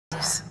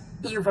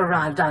You've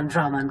arrived on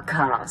Drummond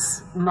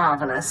Cars.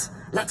 Marvelous.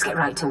 Let's get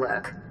right to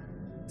work.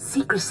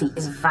 Secrecy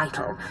is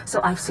vital, so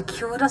I've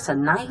secured us a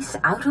nice,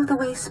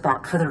 out-of-the-way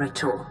spot for the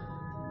ritual.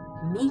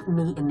 Meet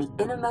me in the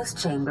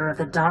innermost chamber of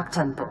the Dark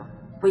Temple,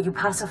 where you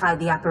pacify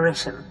the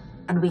apparition,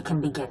 and we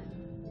can begin.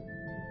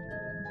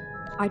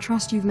 I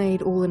trust you've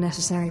made all the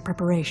necessary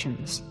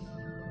preparations.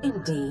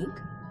 Indeed.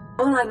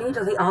 All I need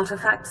are the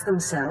artifacts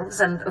themselves,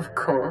 and of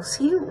course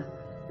you.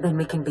 Then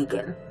we can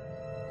begin.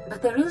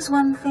 But there is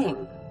one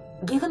thing.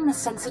 Given the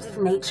sensitive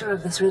nature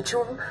of this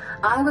ritual,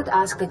 I would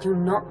ask that you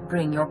not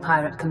bring your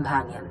pirate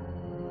companion.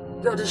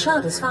 Your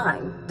Deshard is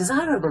fine,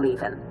 desirable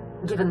even,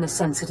 given the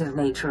sensitive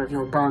nature of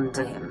your bond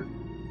to him.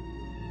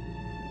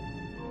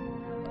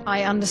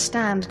 I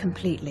understand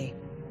completely.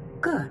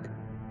 Good.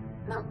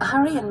 Now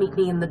hurry and meet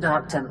me in the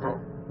Dark Temple.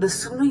 The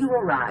sooner you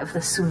arrive,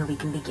 the sooner we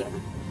can begin.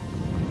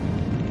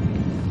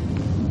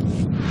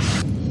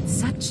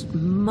 Such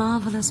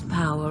marvelous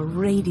power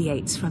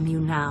radiates from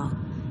you now.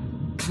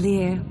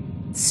 Clear,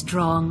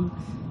 strong.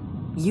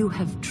 You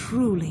have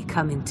truly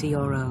come into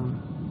your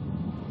own.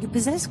 You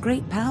possess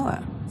great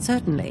power,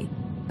 certainly,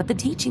 but the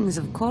teachings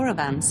of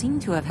Korriban seem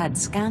to have had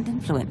scant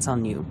influence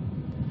on you.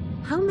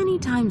 How many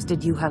times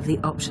did you have the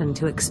option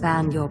to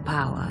expand your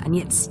power and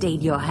yet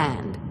stayed your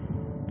hand?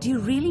 Do you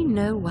really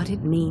know what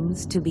it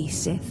means to be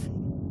Sith?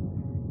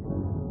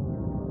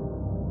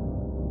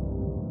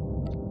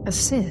 A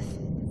Sith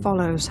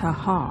follows her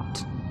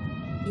heart.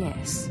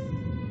 Yes.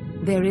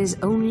 There is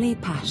only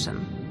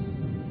passion.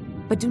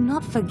 But do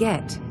not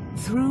forget,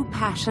 through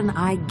passion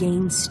I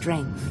gain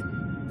strength.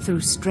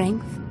 Through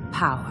strength,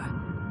 power.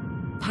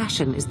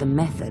 Passion is the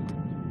method,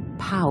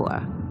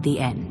 power the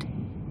end.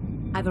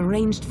 I've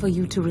arranged for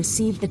you to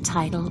receive the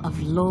title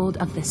of Lord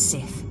of the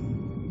Sith.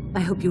 I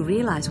hope you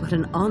realize what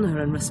an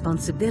honor and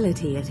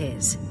responsibility it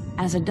is.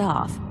 As a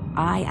Darth,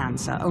 I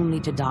answer only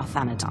to Darth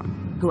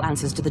Thanaton, who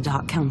answers to the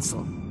Dark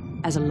Council.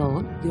 As a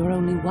Lord, you're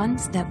only one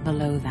step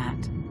below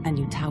that, and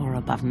you tower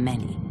above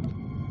many.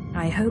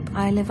 I hope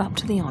I live up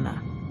to the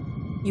honor.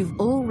 You've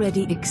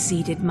already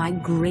exceeded my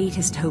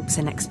greatest hopes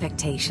and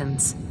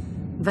expectations,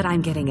 but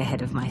I'm getting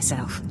ahead of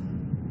myself.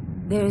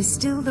 There is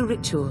still the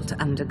ritual to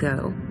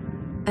undergo,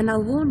 and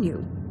I'll warn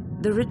you,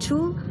 the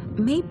ritual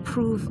may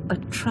prove a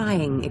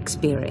trying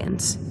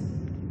experience,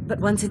 but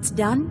once it's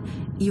done,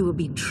 you will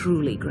be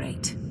truly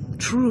great,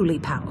 truly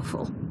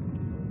powerful.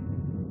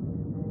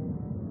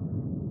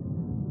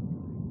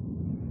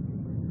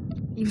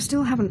 You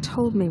still haven't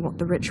told me what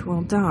the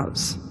ritual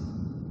does.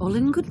 All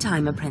in good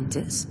time,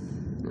 apprentice.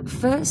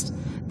 First,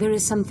 there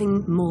is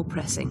something more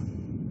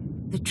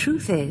pressing. The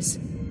truth is,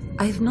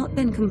 I have not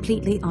been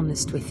completely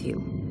honest with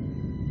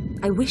you.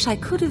 I wish I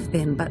could have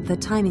been, but the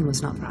timing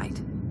was not right.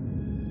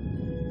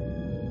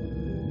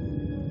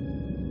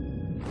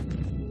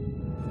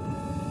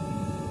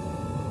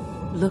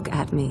 Look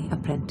at me,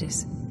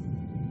 apprentice.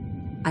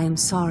 I am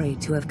sorry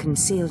to have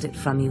concealed it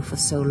from you for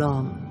so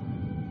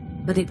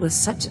long, but it was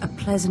such a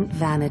pleasant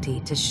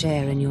vanity to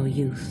share in your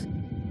youth.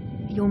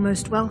 You're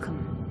most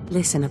welcome.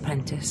 Listen,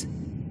 apprentice.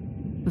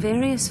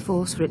 Various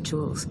Force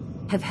rituals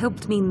have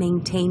helped me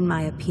maintain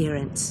my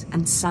appearance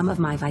and some of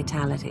my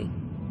vitality.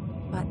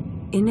 But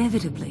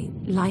inevitably,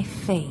 life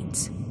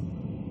fades.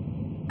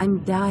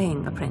 I'm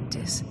dying,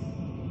 apprentice.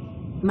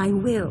 My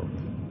will,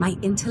 my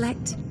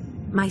intellect,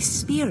 my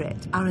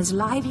spirit are as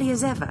lively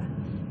as ever.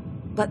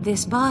 But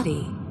this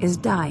body is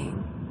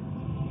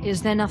dying.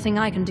 Is there nothing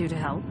I can do to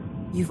help?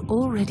 You've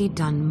already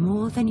done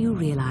more than you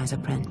realize,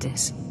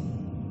 apprentice.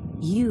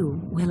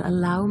 You will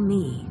allow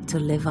me to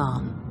live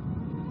on.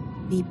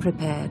 Be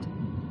prepared.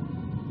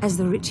 As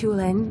the ritual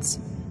ends,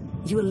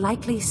 you will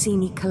likely see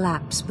me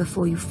collapse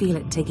before you feel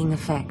it taking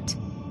effect.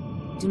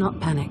 Do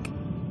not panic.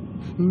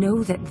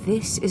 Know that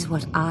this is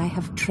what I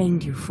have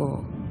trained you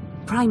for,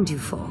 primed you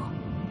for,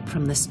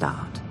 from the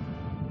start.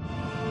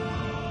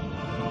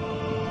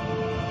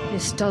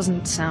 This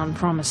doesn't sound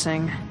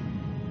promising.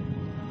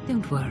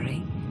 Don't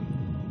worry.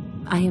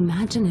 I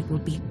imagine it will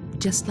be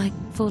just like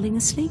falling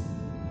asleep.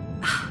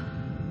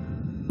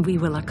 We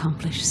will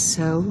accomplish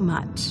so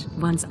much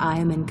once I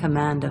am in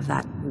command of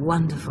that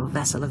wonderful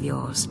vessel of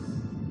yours.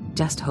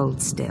 Just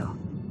hold still.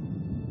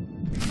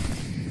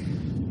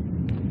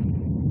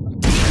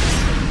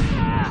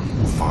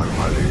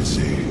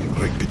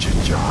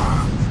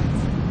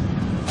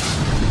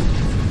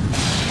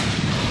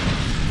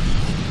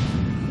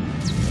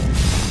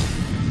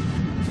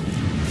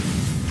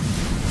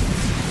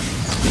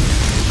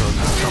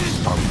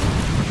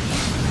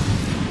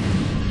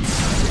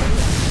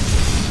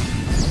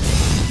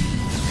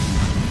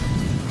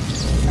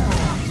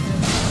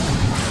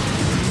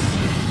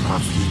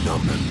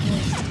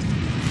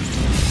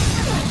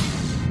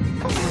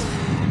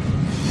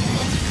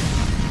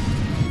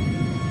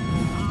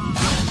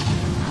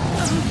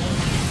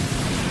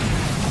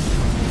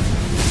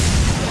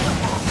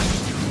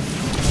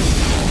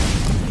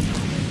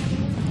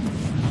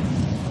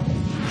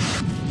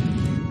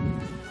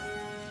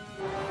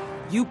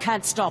 You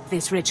can't stop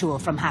this ritual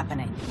from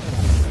happening.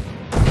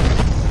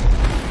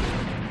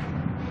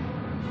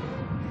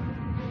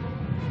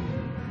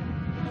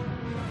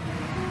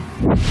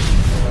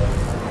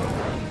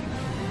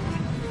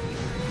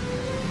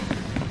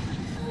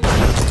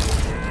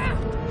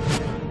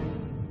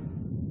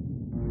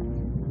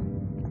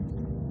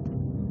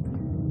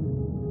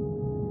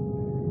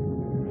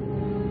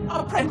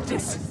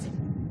 Apprentice!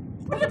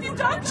 What have you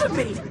done to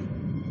me?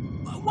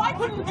 Why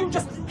couldn't you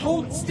just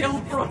hold still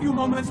for a few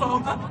moments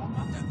longer?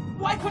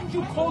 Why couldn't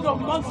you call the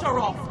monster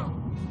off?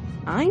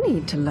 I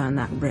need to learn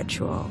that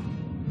ritual.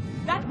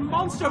 That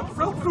monster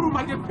broke through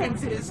my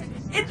defenses,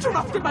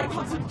 interrupted my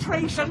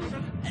concentration,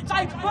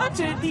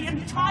 diverted the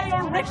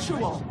entire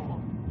ritual.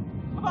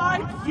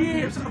 5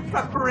 years of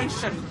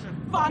preparation,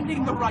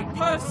 finding the right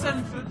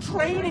person,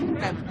 training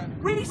them,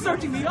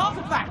 researching the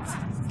artifacts,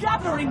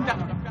 gathering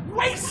them,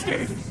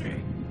 wasted!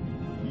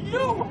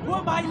 You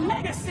were my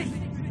legacy,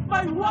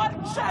 my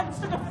one chance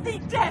to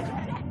defeat death!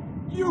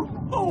 You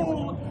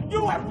fool!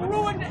 You have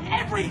ruined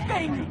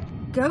everything!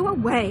 Go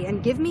away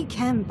and give me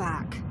Kem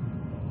back.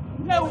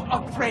 No,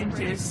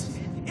 Apprentice.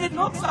 It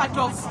looks like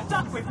you're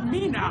stuck with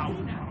me now.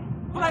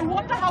 But I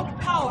wonder how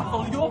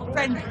powerful your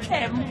friend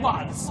Kem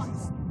was.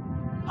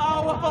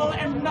 Powerful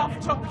enough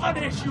to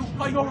punish you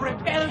for your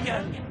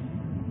rebellion.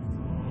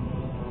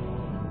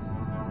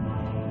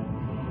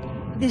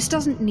 This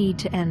doesn't need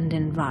to end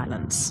in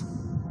violence.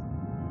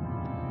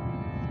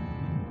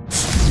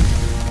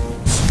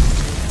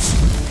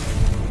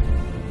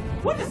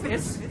 What is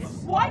this?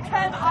 Why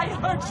can't I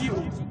hurt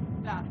you?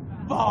 That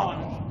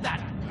bond.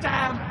 That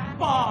damn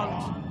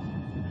bond.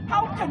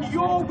 How can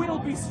your will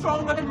be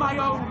stronger than my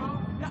own?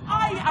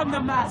 I am the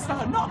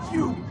master, not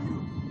you.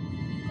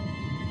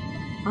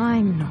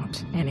 I'm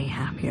not any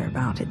happier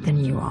about it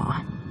than you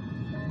are.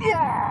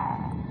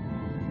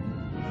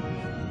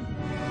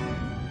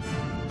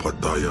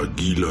 Pataya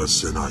gila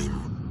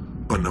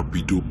senaim,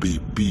 panapidu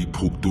pi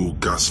pugdu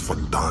gas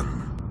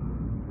fandan.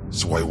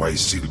 Swayway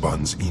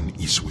silbans in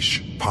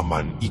iswish,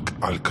 paman ik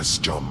alkas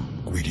jam,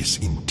 guidis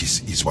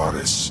intis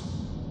iswares.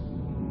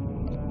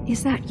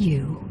 Is that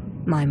you,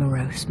 my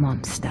morose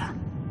monster?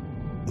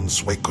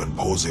 Unswekon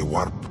pose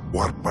warp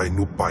by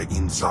nupai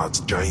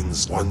insats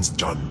jains ones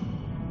jan.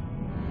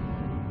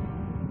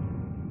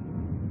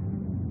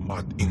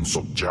 Mat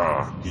insok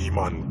ja,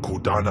 iman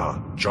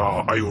kudana,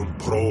 ja ayon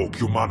pro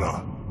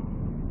kumana.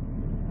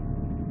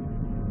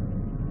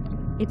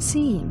 It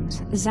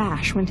seems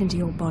Zash went into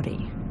your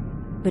body,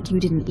 but you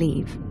didn't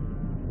leave.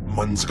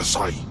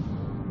 Manskasai.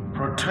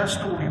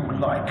 Protest all you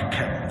like,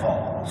 Kem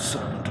Val,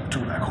 servant of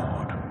Tulak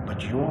Horde,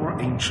 but your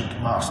ancient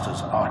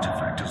master's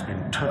artifact has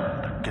been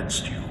turned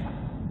against you.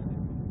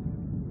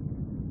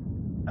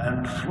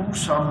 And through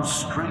some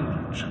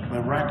strange and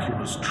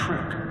miraculous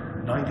trick,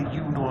 neither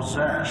you nor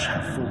Zash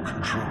have full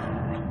control.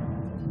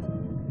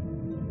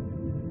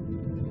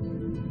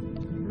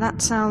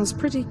 That sounds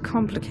pretty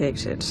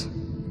complicated,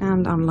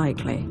 and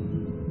unlikely.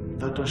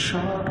 The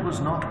Dashard was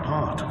not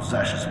part of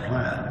Zash's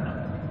plan.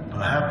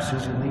 Perhaps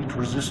his innate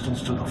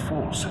resistance to the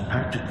Force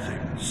impacted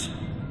things.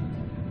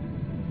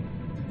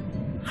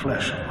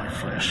 Flesh of my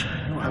flesh,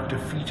 you have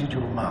defeated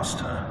your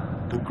master.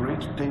 The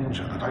great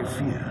danger that I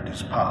feared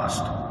is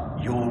past.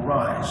 Your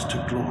rise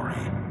to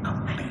glory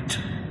complete.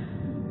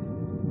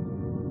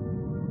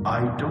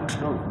 I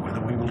don't know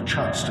whether we will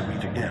chance to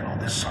meet again on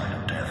this side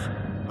of death,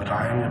 but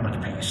I am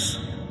at peace.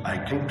 I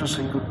came to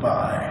say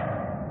goodbye,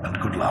 and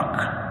good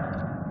luck.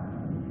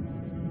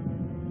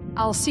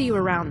 I'll see you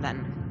around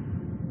then.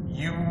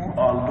 You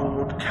are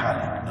Lord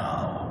Kalik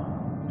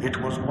now. It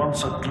was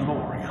once a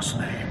glorious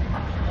name.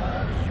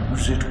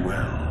 Use it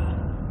well.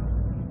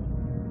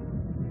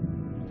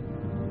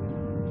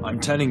 I'm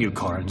telling you,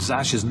 Corin,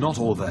 Zash is not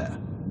all there.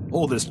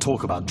 All this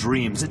talk about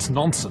dreams, it's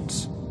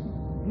nonsense.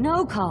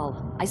 No,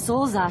 Carl. I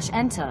saw Zash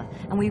enter,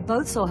 and we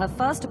both saw her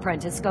first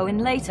apprentice go in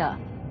later.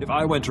 If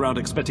I went around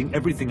expecting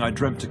everything I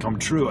dreamt to come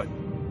true,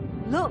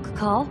 Look,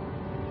 Carl.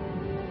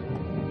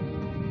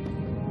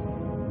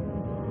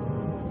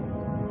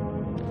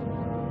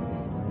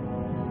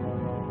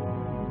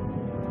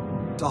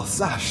 Darth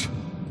Zash,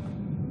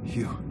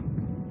 you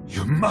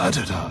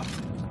murdered her.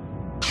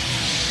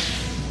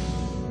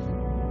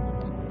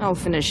 I'll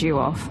finish you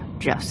off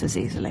just as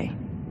easily.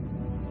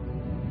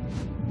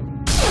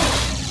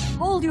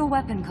 Hold your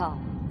weapon, Carl.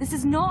 This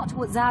is not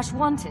what Zash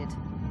wanted.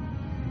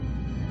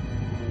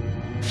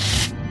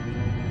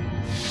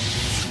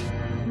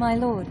 My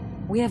lord,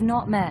 we have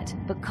not met,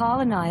 but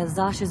Carl and I are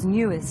Zash's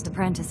newest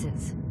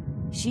apprentices.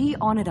 She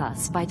honored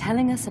us by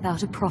telling us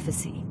about a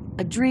prophecy,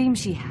 a dream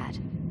she had,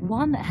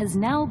 one that has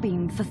now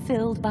been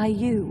fulfilled by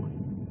you.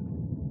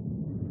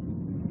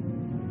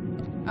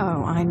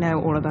 Oh, I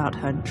know all about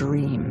her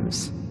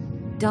dreams.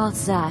 Darth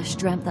Zash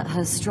dreamt that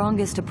her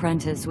strongest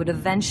apprentice would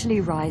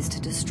eventually rise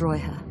to destroy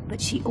her, but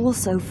she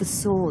also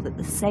foresaw that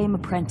the same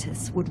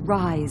apprentice would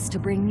rise to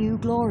bring new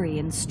glory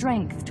and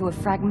strength to a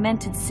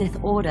fragmented Sith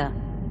Order.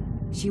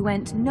 She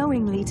went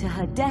knowingly to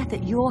her death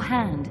at your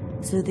hand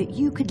so that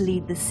you could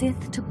lead the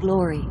Sith to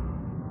glory.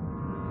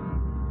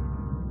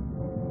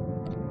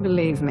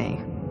 Believe me,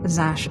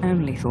 Zash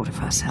only thought of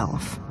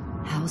herself.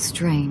 How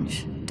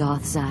strange.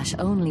 Darth Zash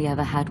only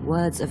ever had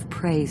words of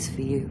praise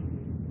for you.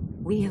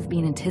 We have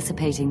been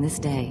anticipating this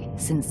day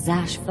since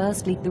Zash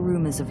first leaked the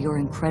rumors of your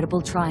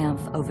incredible triumph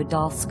over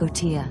Darth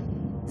Scotia.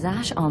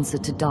 Zash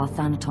answered to Darth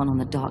Thanaton on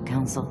the Dark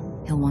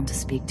Council. He'll want to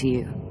speak to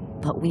you,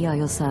 but we are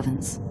your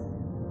servants.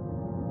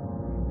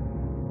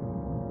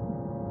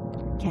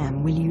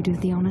 Cam, will you do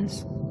the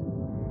honors?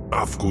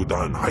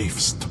 Afgudan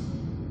heifst.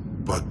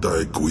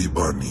 Patai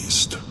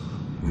guibanist.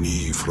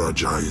 Ni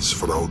fragais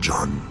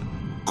fraujan.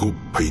 Kup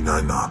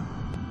peinana.